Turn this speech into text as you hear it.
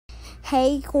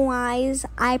Hey guys,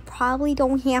 I probably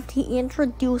don't have to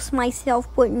introduce myself,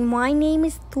 but my name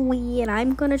is 𝕂𝕚 and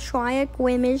I'm gonna try a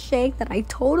grimace shake that I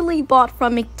totally bought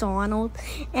from McDonald's.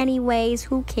 Anyways,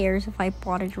 who cares if I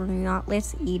bought it or not?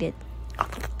 Let's eat it.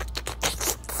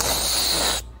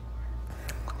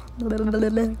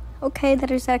 Okay,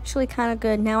 that is actually kind of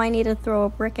good. Now I need to throw a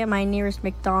brick at my nearest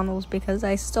McDonald's because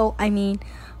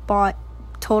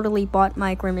totally bought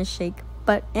my grimace shake.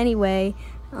 But anyway,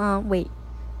 wait.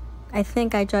 I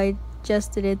think I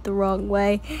digested it the wrong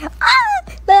way.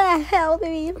 Help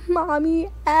me, mommy.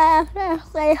 Hey,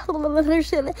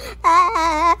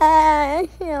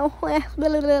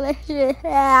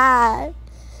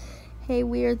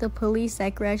 we're the police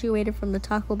that graduated from the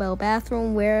Taco Bell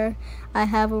bathroom where I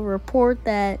have a report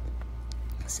that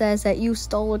says that you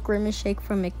stole a grimace shake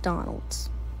from McDonald's.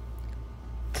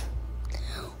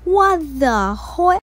 What the